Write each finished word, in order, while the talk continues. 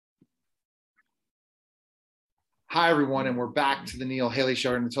Hi, everyone, and we're back to the Neil Haley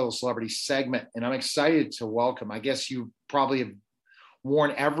Show in the Total Celebrity segment. And I'm excited to welcome, I guess you probably have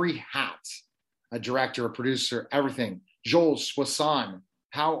worn every hat, a director, a producer, everything. Joel Soisson,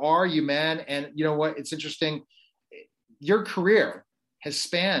 how are you, man? And you know what? It's interesting. Your career has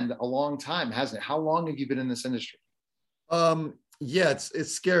spanned a long time, hasn't it? How long have you been in this industry? Yeah,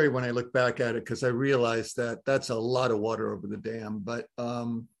 it's scary when I look back at it because I realize that that's a lot of water over the dam. But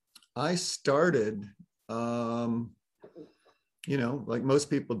I started, like most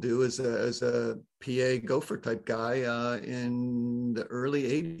people do, as a PA gopher type guy in the early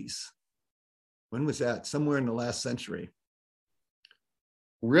 '80s. When was that? Somewhere in the last century.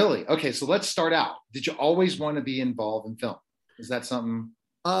 Really? Okay, so let's start out. Did you always want to be involved in film? Is that something?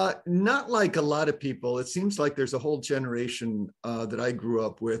 Not like a lot of people. It seems like there's a whole generation that I grew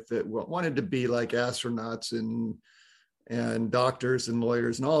up with that wanted to be like astronauts and doctors and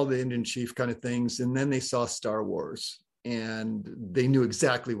lawyers and all the Indian chief kind of things. And then they saw Star Wars and they knew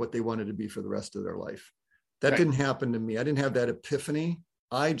exactly what they wanted to be for the rest of their life. That didn't happen to me. I didn't have that epiphany.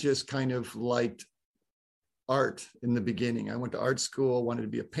 I just kind of liked art in the beginning. I went to art school, wanted to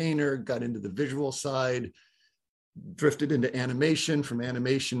be a painter, got into the visual side, drifted into animation, from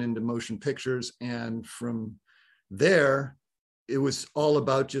animation into motion pictures. And from there, it was all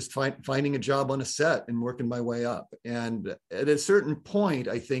about just finding a job on a set and working my way up. And at a certain point,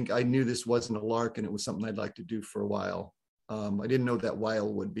 I think I knew this wasn't a lark and it was something I'd like to do for a while. I didn't know that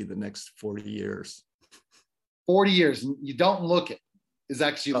while would be the next 40 years. 40 years, and you don't look it. Is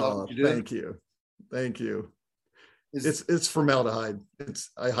that because you love what you do? Thank you. Thank you. It's formaldehyde.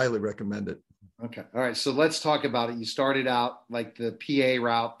 I highly recommend it. Okay. All right. So let's talk about it. You started out like the PA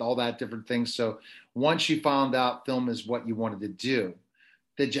route, all that different things. So once you found out film is what you wanted to do,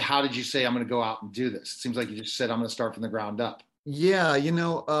 how did you say, I'm going to go out and do this? It seems like you just said, I'm going to start from the ground up. Yeah.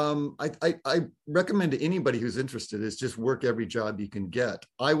 I recommend to anybody who's interested is just work every job you can get.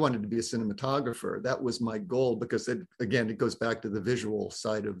 I wanted to be a cinematographer. That was my goal because it goes back to the visual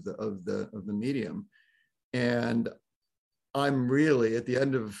side of the medium. And I'm really at the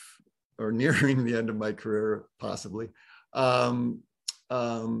end of, or nearing the end of my career, possibly,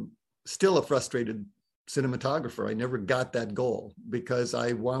 still a frustrated cinematographer. I never got that goal because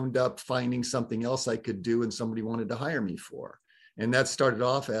I wound up finding something else I could do and somebody wanted to hire me for. And that started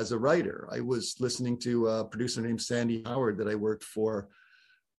off as a writer. I was listening to a producer named Sandy Howard that I worked for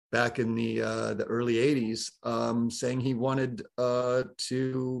back in the early '80s, saying he wanted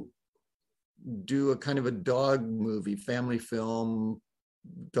to do a kind of a dog movie, family film.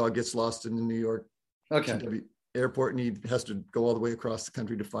 Dog gets lost in the New York airport and he has to go all the way across the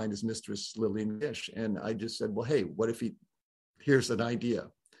country to find his mistress, Lillian Gish. And I just said, well, hey, what if here's an idea.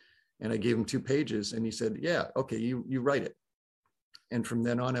 And I gave him 2 pages and he said, yeah, okay, you write it. And from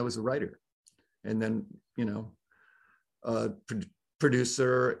then on, I was a writer. And then,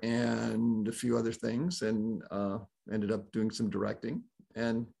 producer and a few other things, and ended up doing some directing.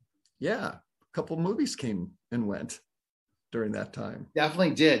 And yeah, a couple movies came and went during that time.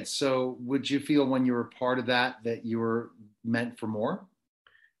 Definitely did. So would you feel when you were part of that you were meant for more?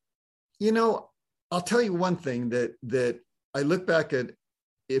 I'll tell you one thing that I look back at,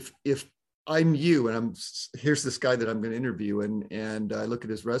 if I'm you and here's this guy that I'm going to interview and I look at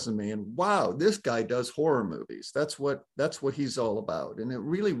his resume and wow, this guy does horror movies. That's what he's all about. And it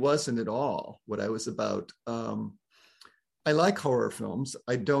really wasn't at all what I was about. I like horror films.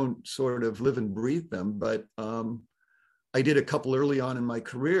 I don't sort of live and breathe them, but I did a couple early on in my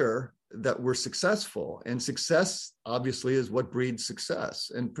career that were successful, and success obviously is what breeds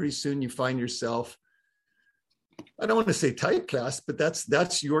success. And pretty soon you find yourself, I don't want to say typecast, but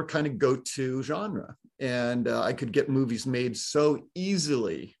that's your kind of go-to genre. And I could get movies made so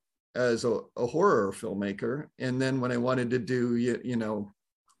easily as a horror filmmaker. And then when I wanted to do,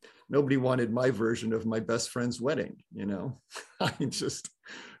 nobody wanted my version of My Best Friend's Wedding. I just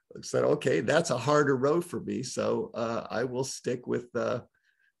said, okay, that's a harder road for me. So I will stick with the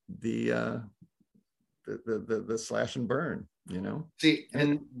slash and burn, See,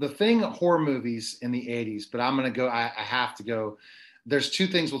 and the thing, horror movies in the 80s, but I'm going to go, I have to go. There's 2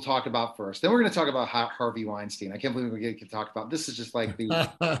 things we'll talk about first. Then we're going to talk about Harvey Weinstein. I can't believe we can talk about this. Is just like the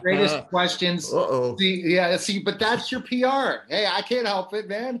greatest questions. See, but that's your PR. Hey, I can't help it,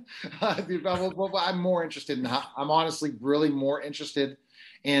 man. I'm more interested in I'm honestly really more interested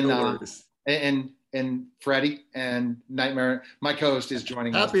in Freddie and Nightmare. My co-host is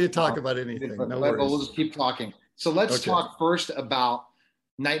joining us. Happy to talk about anything. No worries. We'll just keep talking. So let's talk first about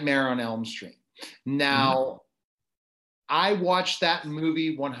Nightmare on Elm Street. Now, I watched that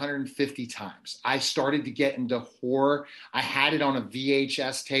movie 150 times. I started to get into horror. I had it on a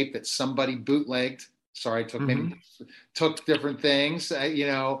VHS tape that somebody bootlegged Sorry, took Mhm. maybe took different things,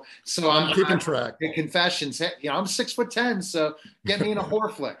 So I'm keeping track. confessions. I'm 6'10", so get me in a horror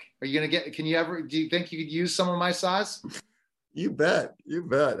flick. Are you gonna get? Can you ever? Do you think you could use some of my size? You bet. You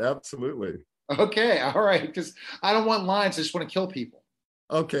bet. Absolutely. Okay, all right. Because I don't want lines. I just want to kill people.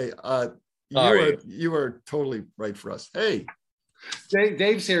 Okay. Sorry. You are totally right for us. Hey,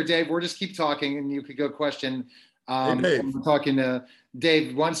 Dave's here. Dave, we're just keep talking, and you could go question. hey, Dave. We're talking to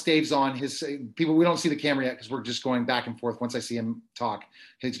Dave. Once Dave's on, his people, we don't see the camera yet because we're just going back and forth. Once I see him talk,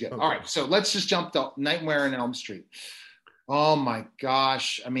 he's good. Okay. All right, so let's just jump to Nightmare on Elm Street. Oh my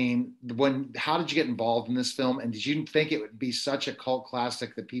gosh! I mean, how did you get involved in this film? And did you think it would be such a cult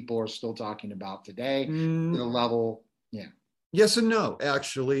classic that people are still talking about today? To the level, yeah. Yes and no,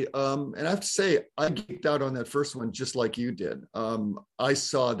 actually. And I have to say, I geeked out on that first one just like you did. I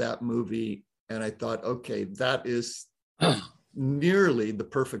saw that movie and I thought, okay, that is nearly the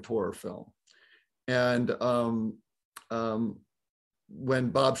perfect horror film. And when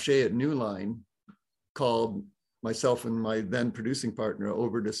Bob Shea at New Line called myself and my then producing partner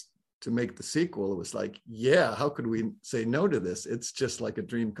over to make the sequel, it was like, yeah, how could we say no to this? It's just like a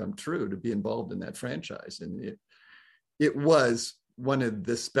dream come true to be involved in that franchise. And it was one of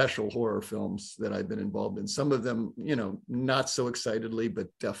the special horror films that I've been involved in. Some of them, not so excitedly, but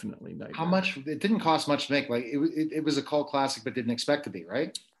definitely Nightmare. How much? It didn't cost much to make. Like it was a cult classic, but didn't expect to be,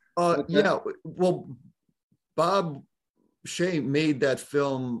 right? Yeah. Well, Bob Shea made that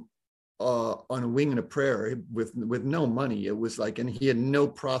film on a wing and a prayer with no money. It was like, and he had no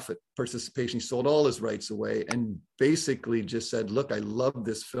profit participation. He sold all his rights away and basically just said, look, I love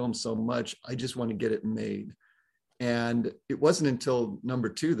this film so much. I just want to get it made. And it wasn't until number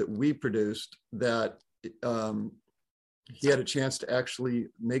 2 that we produced that he had a chance to actually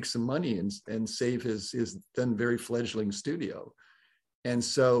make some money and save his then very fledgling studio. And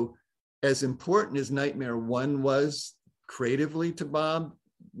so as important as Nightmare 1 was creatively to Bob,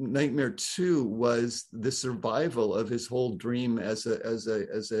 Nightmare 2 was the survival of his whole dream as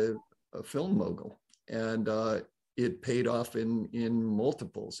a film mogul. And it paid off in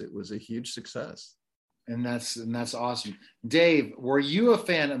multiples. It was a huge success. And that's awesome. Dave, were you a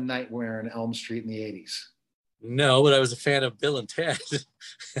fan of Nightmare on Elm Street in the 80s? No, but I was a fan of Bill and Ted.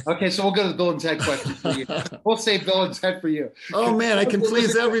 Okay, so we'll go to the Bill and Ted question for you. We'll save Bill and Ted for you. Oh man, I can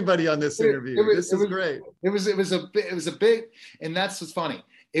please everybody on this interview. This is great. It was a bit, and that's what's funny.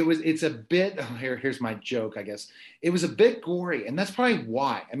 It's a bit. Oh, here's my joke, I guess. It was a bit gory, and that's probably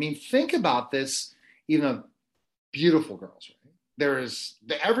why. I mean, think about this. Beautiful girls, right? There is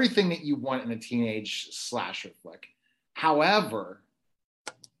everything that you want in a teenage slasher flick. However,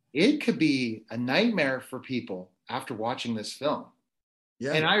 it could be a nightmare for people after watching this film.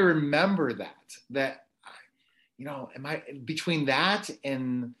 Yeah. And I remember that between that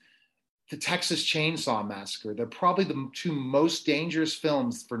and the Texas Chainsaw Massacre, they're probably the 2 most dangerous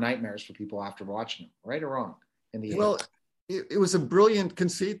films for nightmares for people after watching them, right or wrong? Well, it was a brilliant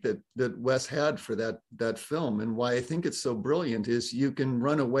conceit that Wes had for that film. And why I think it's so brilliant is you can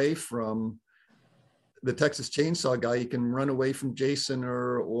run away from the Texas Chainsaw guy, you can run away from Jason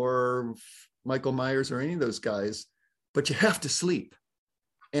or Michael Myers or any of those guys, but you have to sleep.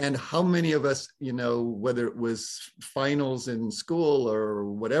 And how many of us, whether it was finals in school or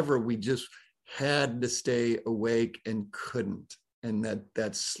whatever, we just had to stay awake and couldn't. And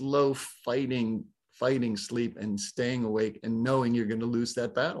that slow fighting sleep and staying awake and knowing you're going to lose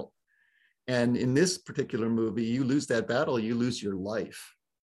that battle. And in this particular movie, you lose that battle, you lose your life.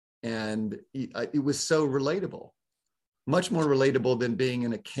 And it was so relatable, much more relatable than being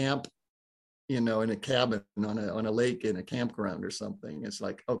in a camp, in a cabin on a lake in a campground or something. It's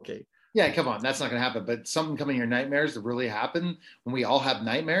like, okay. Yeah, come on, that's not going to happen. But something coming in your nightmares that really happen when we all have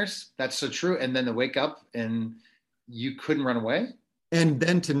nightmares. That's so true. And then to wake up and you couldn't run away. And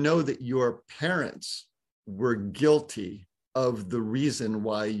then to know that your parents were guilty of the reason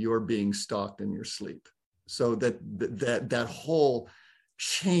why you're being stalked in your sleep. So that whole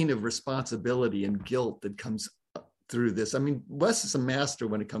chain of responsibility and guilt that comes through this. I mean, Wes is a master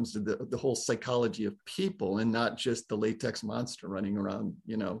when it comes to the whole psychology of people and not just the latex monster running around,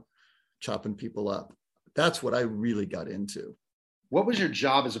 chopping people up. That's what I really got into. What was your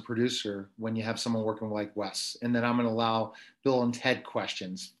job as a producer when you have someone working like Wes? And then I'm going to allow Bill and Ted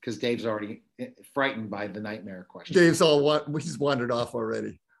questions because Dave's already frightened by the nightmare question. Dave's he's wandered off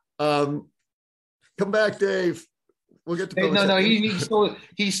already. Come back, Dave. We'll get to Bill. No,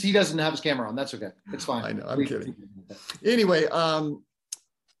 he doesn't have his camera on. That's okay. It's fine. I know. I'm kidding. Anyway,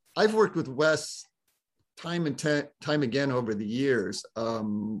 I've worked with Wes time again over the years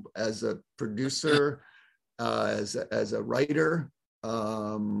as a producer, as a writer,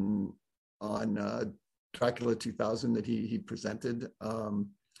 on Dracula 2000 that he presented.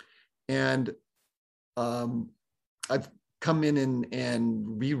 And I've come in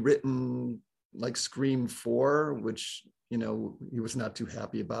and rewritten like Scream 4, which, you know, he was not too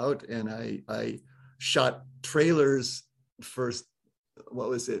happy about. And I shot trailers for, what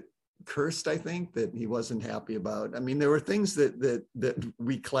was it, Cursed, I think, that he wasn't happy about. I mean, there were things that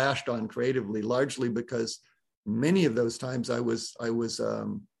we clashed on creatively, largely because many of those times I was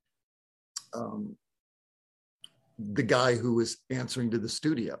the guy who was answering to the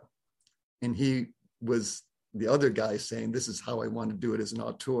studio, and he was the other guy saying, this is how I want to do it as an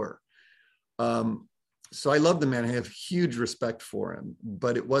auteur. So I love the man. I have huge respect for him,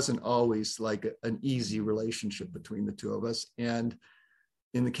 but it wasn't always like an easy relationship between the two of us. And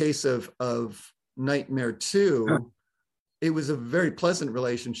in the case of Nightmare 2, it was a very pleasant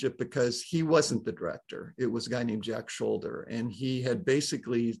relationship because he wasn't the director. It was a guy named Jack Shoulder, and he had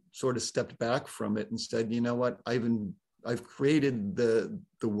basically sort of stepped back from it and said, you know what, I've created the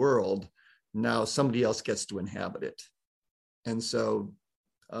world. Now somebody else gets to inhabit it. And so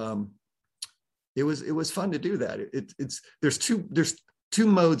it was fun to do that. There's two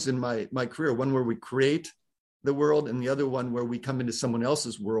modes in my career. One where we create the world, and the other one where we come into someone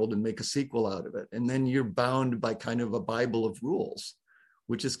else's world and make a sequel out of it. And then you're bound by kind of a Bible of rules,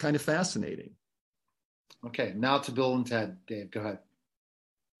 which is kind of fascinating. Okay, now to Bill and Ted. Dave, go ahead.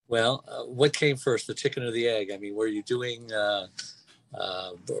 Well, what came first, the chicken or the egg? I mean, were you doing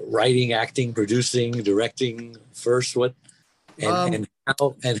writing, acting, producing, directing first? What and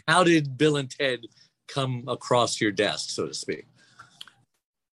how did Bill and Ted come across your desk, so to speak?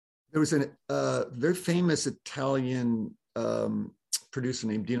 There was a very famous Italian producer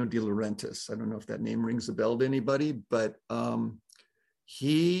named Dino De Laurentiis. I don't know if that name rings a bell to anybody, but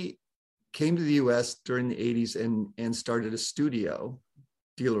he came to the US during the 80s and started a studio,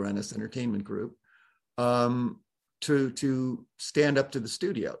 De Laurentiis Entertainment Group, to stand up to the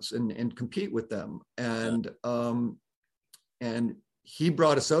studios and compete with them. And he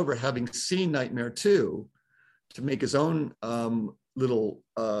brought us over, having seen Nightmare 2, to make his own little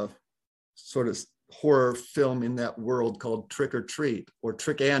sort of horror film in that world called Trick or Treat, or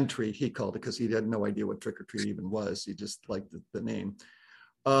Trick and Treat, he called it, because he had no idea what Trick or Treat even was. He just liked the name.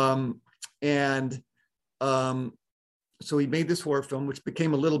 So he made this horror film, which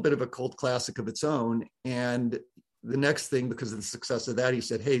became a little bit of a cult classic of its own. And the next thing, because of the success of that, he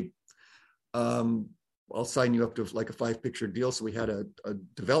said, hey, I'll sign you up to like a 5-picture deal. So we had a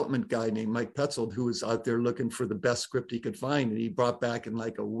development guy named Mike Petzold, who was out there looking for the best script he could find. And he brought back in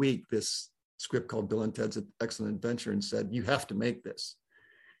like a week this script called Bill and Ted's Excellent Adventure, and said, you have to make this.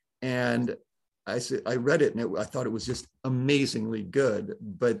 And I said, I read it, and I thought it was just amazingly good,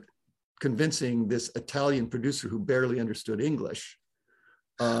 but convincing this Italian producer who barely understood English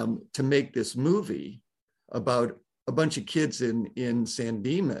to make this movie about a bunch of kids in San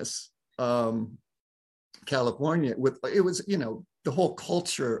Dimas, California, it was, you know, the whole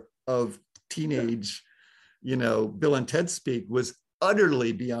culture of teenage, you know, Bill and Ted speak was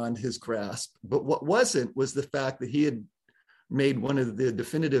utterly beyond his grasp. But what wasn't was the fact that he had made one of the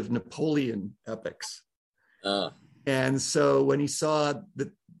definitive Napoleon epics. And so when he saw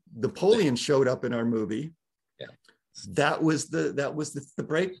that Napoleon showed up in our movie, that was the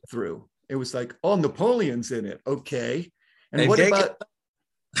breakthrough. It was like, oh, Napoleon's in it. Okay. And what about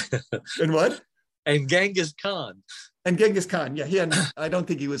and what? And Genghis Khan. And Genghis Khan, yeah, I don't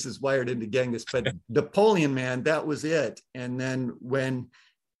think he was as wired into Genghis, but Napoleon, man, that was it. And then when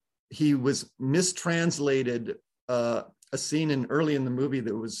he was mistranslated a scene early in the movie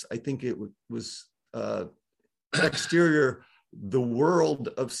that was, I think it was exterior, the world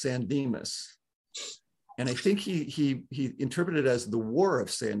of San Dimas. And I think he interpreted it as the War of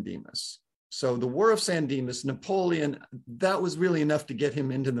San Dimas. So the War of San Dimas, Napoleon, that was really enough to get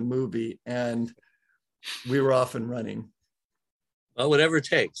him into the movie. And we were off and running. Well, whatever it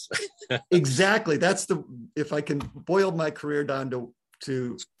takes. Exactly. That's if I can boil my career down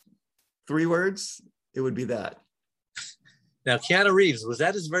to 3 words, it would be that. Now, Keanu Reeves, was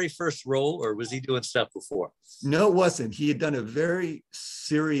that his very first role, or was he doing stuff before? No, it wasn't. He had done a very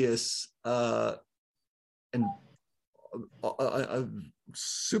serious and a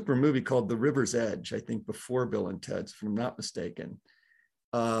super movie called The River's Edge, I think, before Bill and Ted's, if I'm not mistaken.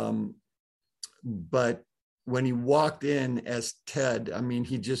 But when he walked in as Ted, I mean,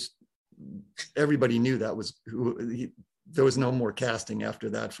 everybody knew that was there was no more casting after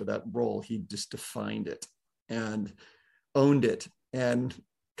that for that role. He just defined it and owned it, and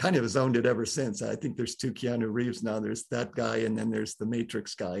kind of has owned it ever since. I think there's 2 Keanu Reeves now. There's that guy, and then there's the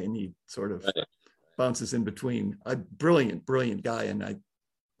Matrix guy, and he sort of bounces in between. A brilliant guy, and I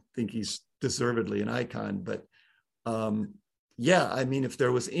think he's deservedly an icon. But yeah, I mean, if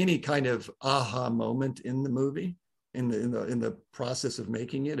there was any kind of aha moment in the movie, in the process of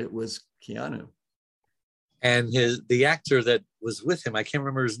making it, it was Keanu. And the actor that was with him, I can't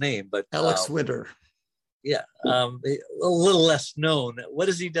remember his name, but Alex Winter. Yeah, a little less known. What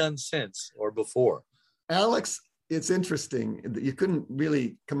has he done since or before? Alex, it's interesting. You couldn't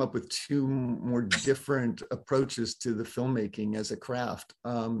really come up with two more different approaches to the filmmaking as a craft.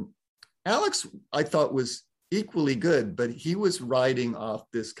 Alex, I thought, was equally good, but he was riding off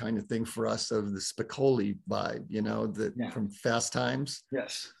this kind of thing for us of the Spicoli vibe, you know, from Fast Times.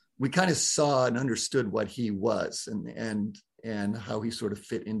 Yes. We kind of saw and understood what he was and how he sort of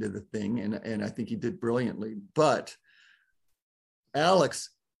fit into the thing. And I think he did brilliantly. But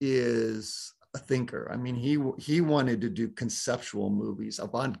Alex is a thinker. I mean, he wanted to do conceptual movies,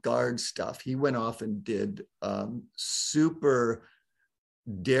 avant-garde stuff. He went off and did super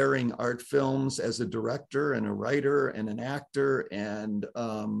daring art films as a director and a writer and an actor, and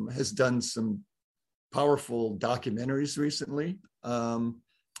has done some powerful documentaries recently,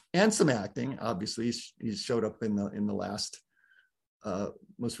 and some acting. Obviously, he's showed up in the last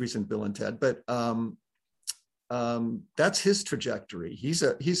most recent Bill and Ted, but that's his trajectory. He's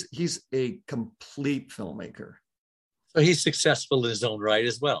a complete filmmaker. So he's successful in his own right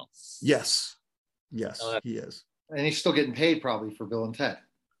as well. Yes, he is. And he's still getting paid probably for Bill and Ted.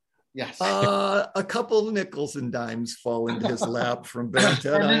 Yes. A couple nickels and dimes fall into his lap from Bill and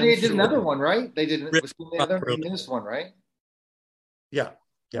Ted. And then they did another one, right? They didn't. Was the other missed one, right? Yeah.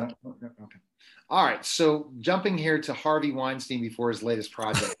 Okay. All right. So jumping here to Harvey Weinstein before his latest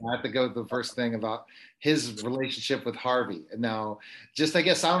project, I have to go to the first thing about his relationship with Harvey. And now, just I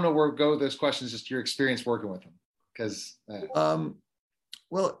guess I don't know where to go with those questions. Just your experience working with him, because.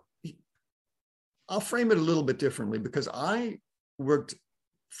 Well, I'll frame it a little bit differently, because I worked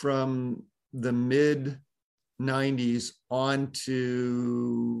from the mid 90s on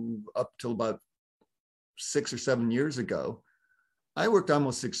to up till about 6 or 7 years ago. I worked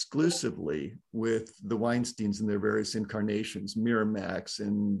almost exclusively with the Weinsteins in their various incarnations, Miramax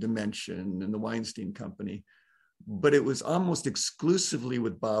and Dimension and the Weinstein Company. But it was almost exclusively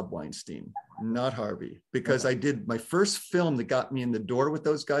with Bob Weinstein, not Harvey, because I did my first film that got me in the door with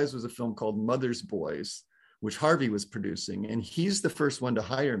those guys was a film called Mother's Boys, which Harvey was producing. And he's the first one to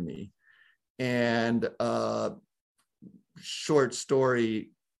hire me. And short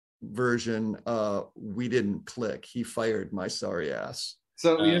story version, we didn't click. He fired my sorry ass.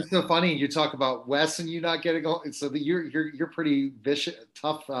 So it's so funny. You talk about Wes and you not getting on. So you're pretty vicious,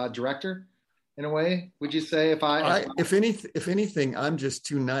 tough director. In a way, would you say? If anything, I'm just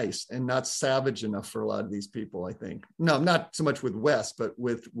too nice and not savage enough for a lot of these people. I think not so much with Wes, but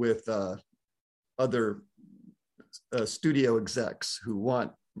with other studio execs who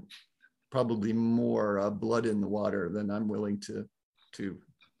want probably more blood in the water than I'm willing to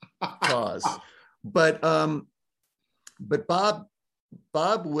cause. But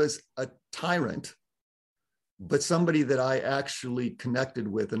Bob was a tyrant, but somebody that I actually connected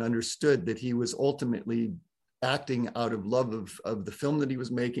with and understood that he was ultimately acting out of love of the film that he was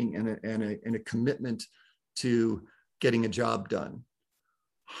making and a commitment to getting a job done.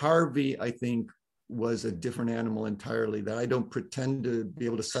 Harvey, I think, was a different animal entirely that I don't pretend to be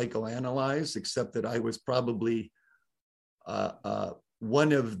able to psychoanalyze, except that I was probably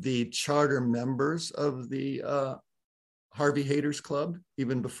one of the charter members of the Harvey Haters Club,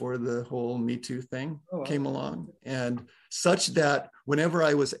 even before the whole Me Too thing came along. And such that whenever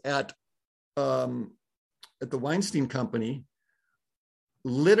I was at the Weinstein Company,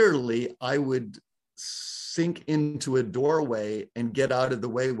 literally I would sink into a doorway and get out of the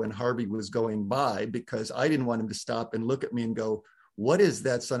way when Harvey was going by, because I didn't want him to stop and look at me and go, "What is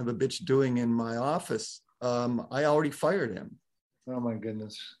that son of a bitch doing in my office? I already fired him." Oh my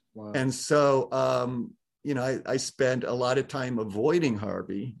goodness. Wow. And so, I spent a lot of time avoiding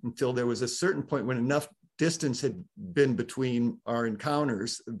Harvey until there was a certain point when enough distance had been between our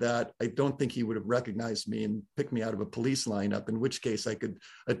encounters that I don't think he would have recognized me and picked me out of a police lineup, in which case I could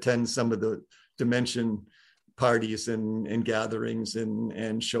attend some of the Dimension parties and gatherings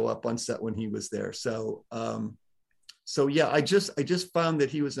and show up on set when he was there. So yeah, I just found that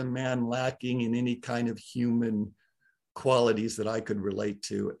he was a man lacking in any kind of human qualities that I could relate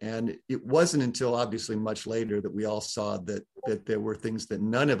to. And it wasn't until obviously much later that we all saw that there were things that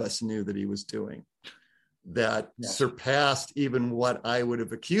none of us knew that he was doing that surpassed even what I would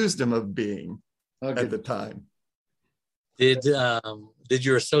have accused him of being at the time. Did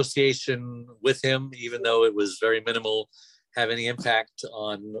your association with him, even though it was very minimal, have any impact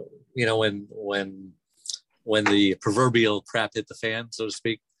on, when the proverbial crap hit the fan, so to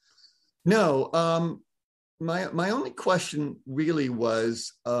speak? No, my only question really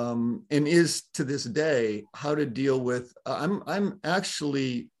was, and is to this day, how to deal with. I'm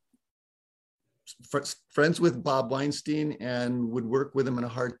actually friends with Bob Weinstein and would work with him in a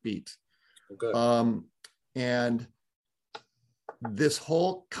heartbeat. Okay. And this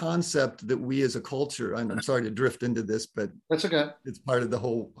whole concept that we as a culture, I'm sorry to drift into this, but That's okay. it's part of the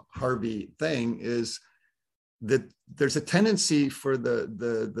whole Harvey thing, is that there's a tendency for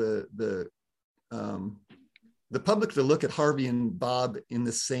the public to look at Harvey and Bob in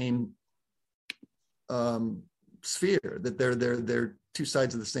the same sphere, that they're two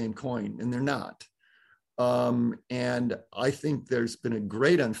sides of the same coin, and they're not. And I think there's been a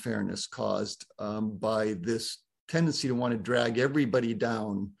great unfairness caused by this tendency to want to drag everybody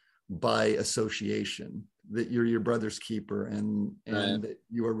down by association, that you're your brother's keeper and that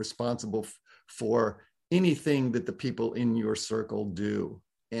you are responsible for anything that the people in your circle do.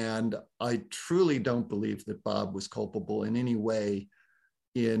 And I truly don't believe that Bob was culpable in any way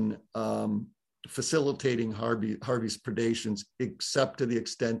in facilitating Harvey's predations, except to the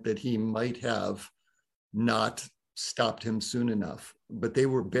extent that he might have not stopped him soon enough. But they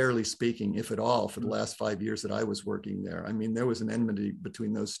were barely speaking, if at all, for the last 5 years that I was working there. I mean, there was an enmity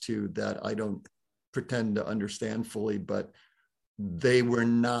between those two that I don't pretend to understand fully, but they were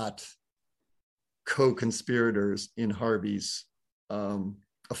not co-conspirators in Harvey's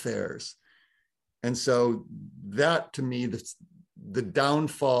affairs. And so that, to me, the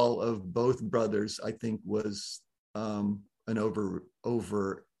downfall of both brothers, I think, was an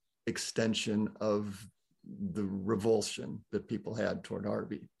over extension of the revulsion that people had toward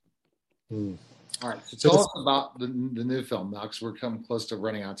Harvey. All right, so tell us about the new film now, because we're coming close to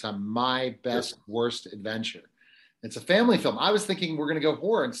running out of time. My Best Worst Adventure. It's a family film. I was thinking we're going to go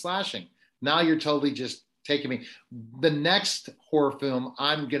horror and slashing. Now you're totally just taking me. The next horror film,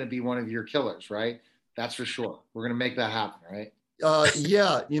 I'm going to be one of your killers, right? That's for sure. We're going to make that happen, right?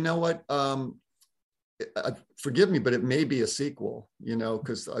 Yeah, you know what? Forgive me, but it may be a sequel,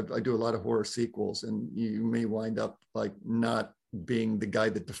 because I do a lot of horror sequels, and you may wind up like not being the guy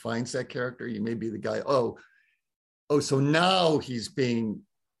that defines that character. You may be the guy, so now he's being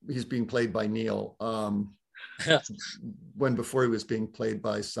played by Neil, when before he was being played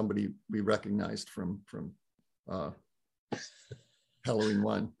by somebody we recognized from Halloween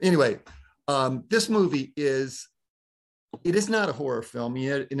 1. Anyway, this movie is not a horror film,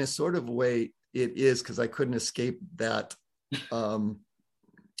 yet in a sort of way it is, because I couldn't escape that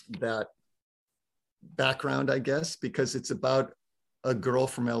that background, I guess, because it's about a girl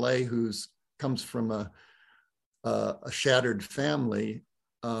from LA who comes from a shattered family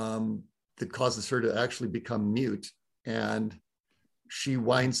that causes her to actually become mute, and she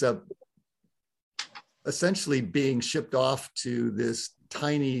winds up essentially being shipped off to this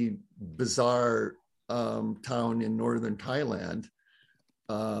tiny, bizarre town in northern Thailand,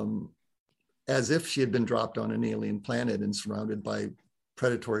 as if she had been dropped on an alien planet and surrounded by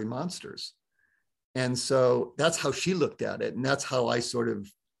predatory monsters. And so that's how she looked at it. And that's how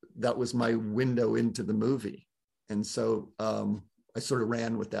that was my window into the movie. And so I sort of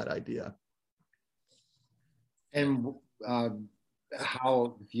ran with that idea. And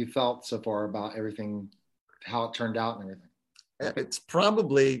how you felt so far about everything, how it turned out and everything? It's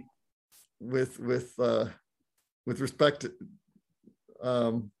probably, with respect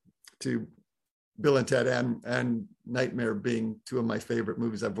to Bill and Ted and Nightmare being two of my favorite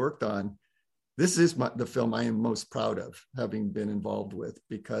movies I've worked on, this is the film I am most proud of having been involved with,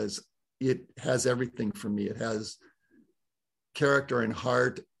 because it has everything for me. It has character and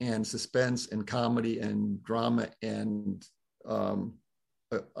heart and suspense and comedy and drama and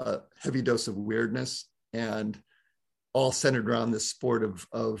a heavy dose of weirdness, and all centered around this sport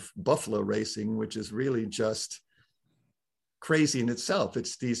of buffalo racing, which is really just crazy in itself.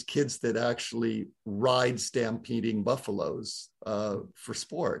 It's these kids that actually ride stampeding buffaloes for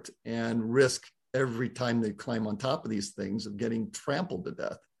sport and risk every time they climb on top of these things of getting trampled to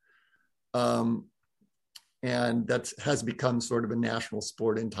death. And that has become sort of a national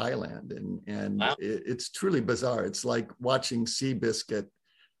sport in Thailand. And wow. It's truly bizarre. It's like watching Seabiscuit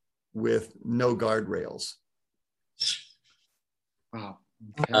with no guardrails. Wow.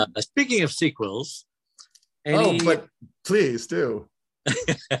 Okay. Speaking of sequels, but please do.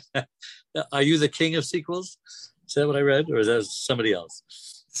 Are you the king of sequels? Is that what I read, or is that somebody else?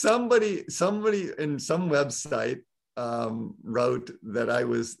 Somebody in some website wrote that I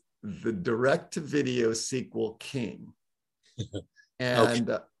was the direct-to-video sequel king, and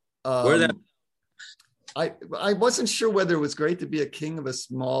okay. I wasn't sure whether it was great to be a king of a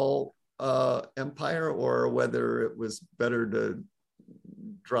small empire, or whether it was better to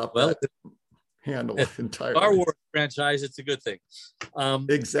drop Well, that handle entirely. Star Wars franchise, it's a good thing.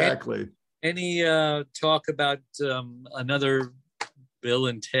 Exactly. Any talk about another Bill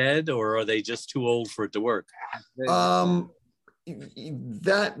and Ted, or are they just too old for it to work?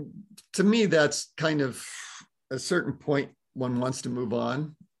 That, to me, that's kind of a certain point one wants to move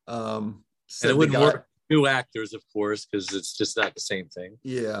on. And it wouldn't work with new actors, of course, because it's just not the same thing.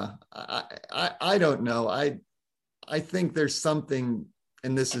 Yeah, I don't know. I think there's something,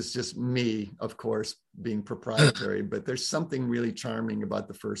 and this is just me, of course, being proprietary, but there's something really charming about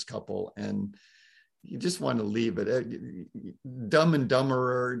the first couple, and you just want to leave it. Dumb and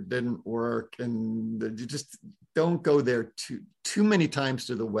Dumberer didn't work, and you just don't go there too many times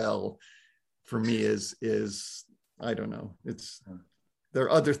to the well. For me, is I don't know. There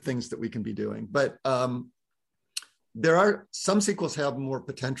are other things that we can be doing, but there are some sequels have more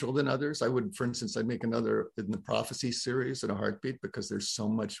potential than others. I would, for instance, I'd make another in the Prophecy series in a heartbeat, because there's so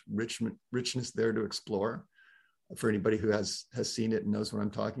much richness there to explore for anybody who has seen it and knows what I'm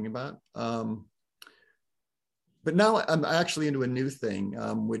talking about. But now I'm actually into a new thing,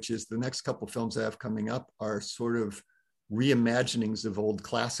 which is the next couple films I have coming up are sort of reimaginings of old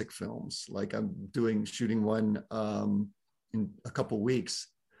classic films. Like I'm shooting one in a couple weeks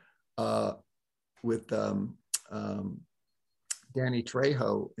with Danny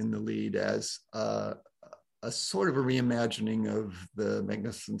Trejo in the lead as a sort of a reimagining of the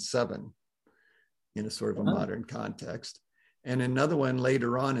Magnificent Seven in a sort of a modern context. And another one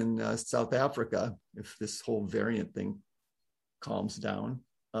later on in South Africa, if this whole variant thing calms down,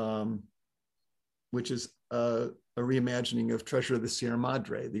 which is a reimagining of Treasure of the Sierra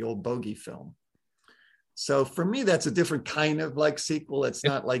Madre, the old bogey film. So for me, that's a different kind of like sequel. It's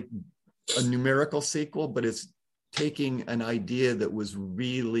not like a numerical sequel, but it's taking an idea that was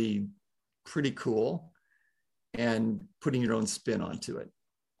really pretty cool and putting your own spin onto it.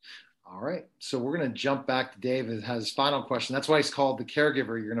 All right. So we're going to jump back to Dave. It has his final question. That's why he's called the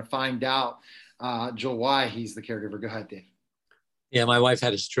caregiver. You're going to find out, Joel, why he's the caregiver. Go ahead, Dave. Yeah, my wife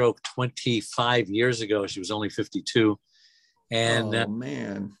had a stroke 25 years ago. She was only 52. And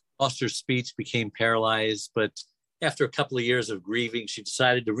man, lost her speech, became paralyzed. But after a couple of years of grieving, she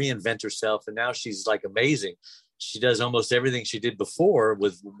decided to reinvent herself. And now she's like amazing. She does almost everything she did before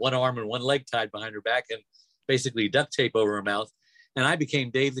with one arm and one leg tied behind her back and basically duct tape over her mouth. And I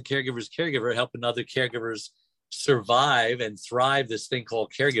became Dave, the caregiver's caregiver, helping other caregivers survive and thrive this thing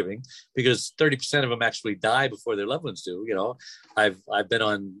called caregiving, because 30% of them actually die before their loved ones do. You know, I've been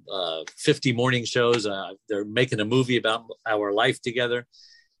on 50 morning shows. They're making a movie about our life together.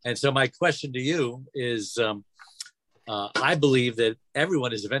 And so my question to you is, I believe that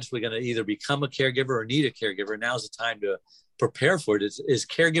everyone is eventually going to either become a caregiver or need a caregiver. Now's the time to prepare for it. Is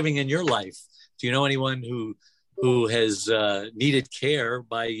caregiving in your life? Do you know anyone who has needed care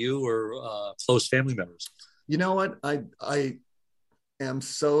by you or close family members? You know what? I am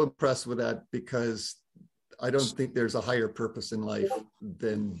so impressed with that, because I don't think there's a higher purpose in life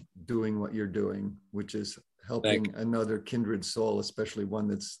than doing what you're doing, which is helping another kindred soul, especially one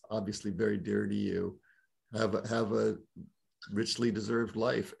that's obviously very dear to you, have a richly deserved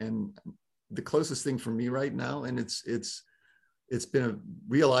life. And the closest thing for me right now, and it's been a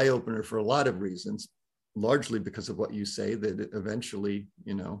real eye-opener for a lot of reasons, largely because of what you say, that eventually,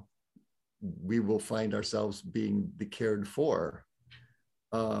 you know, we will find ourselves being the cared for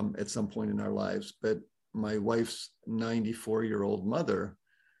at some point in our lives. But my wife's 94-year-old mother,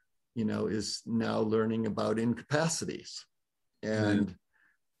 you know, is now learning about incapacities. And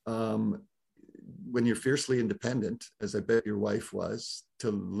when you're fiercely independent, as I bet your wife was, to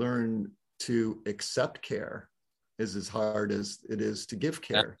learn to accept care is as hard as it is to give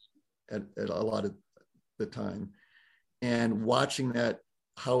care at a lot of the time. And watching that,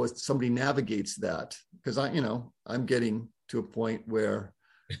 how somebody navigates that, because I'm getting to a point where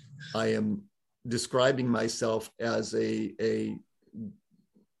I am describing myself as a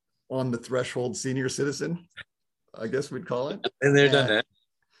on the threshold senior citizen, I guess we'd call it. And they've done that.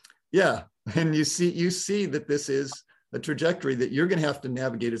 Yeah. And you see that this is a trajectory that you're going to have to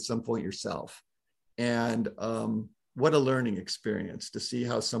navigate at some point yourself. And what a learning experience to see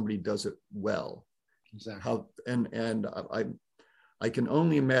how somebody does it well. Exactly. I can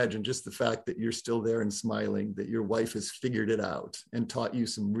only imagine just the fact that you're still there and smiling, that your wife has figured it out and taught you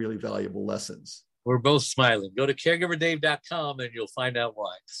some really valuable lessons. We're both smiling. Go to caregiverdave.com and you'll find out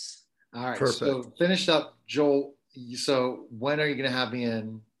why. All right. Perfect. So finished up, Joel. So when are you going to have me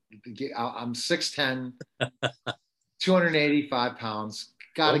in? I'm 6'10", 285 pounds.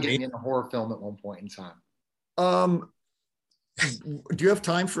 Got to get me in a horror film at one point in time. Do you have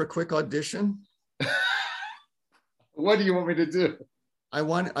time for a quick audition? What do you want me to do? I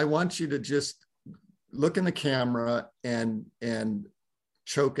want you to just look in the camera and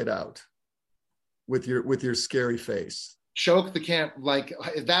choke it out with your scary face. Choke the like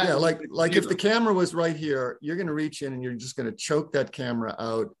that. Yeah, like if the camera was right here, you're going to reach in and you're just going to choke that camera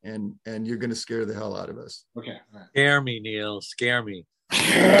out, and you're going to scare the hell out of us. Okay. All right. Scare me, Neil. Scare me.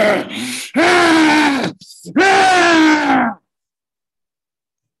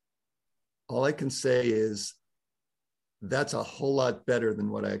 All I can say is that's a whole lot better than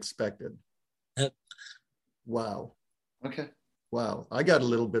what I expected. Wow. Okay. Wow. I got a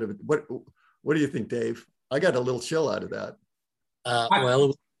little bit of it. What do you think, Dave? I got a little chill out of that.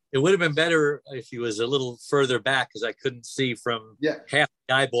 Well, it would have been better if he was a little further back, because I couldn't see from half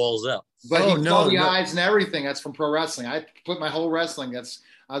the eyeballs up. But he saw the eyes and everything. That's from pro wrestling. I put my whole wrestling. I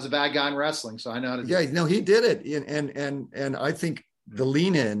was a bad guy in wrestling, so I know how to do it. Yeah, no, he did it. And I think the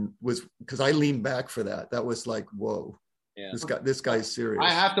lean in was because I leaned back for that. That was like, whoa. Yeah. This guy's serious.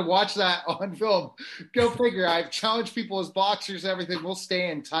 I have to watch that on film. Go figure. I've challenged people as boxers, everything. We'll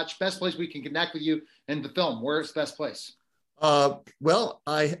stay in touch. Best place we can connect with you in the film. Where's the best place? Well,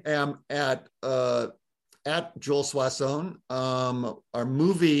 I am at Joel Soisson. Our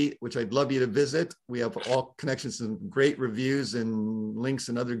movie, which I'd love you to visit. We have all connections and great reviews and links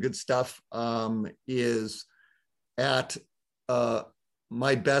and other good stuff. Is at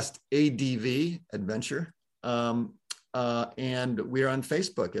My Best ADV Adventure. And we're on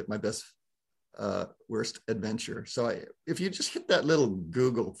Facebook at My Best Worst Adventure. So if you just hit that little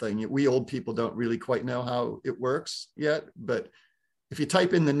Google thing, we old people don't really quite know how it works yet, but if you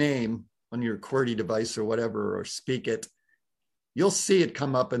type in the name on your QWERTY device or whatever, or speak it, you'll see it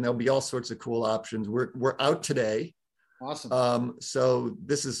come up, and there'll be all sorts of cool options. We're out today. Awesome. So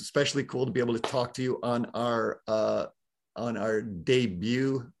this is especially cool to be able to talk to you on our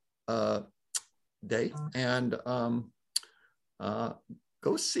debut day, and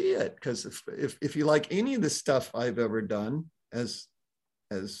go see it, because if you like any of the stuff I've ever done, as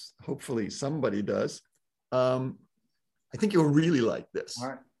hopefully somebody does, I think you'll really like this. All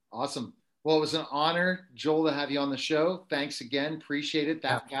right, awesome. Well, it was an honor, Joel, to have you on the show. Thanks again, appreciate it.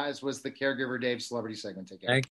 That, guys, was the Caregiver Dave Celebrity segment. Take care.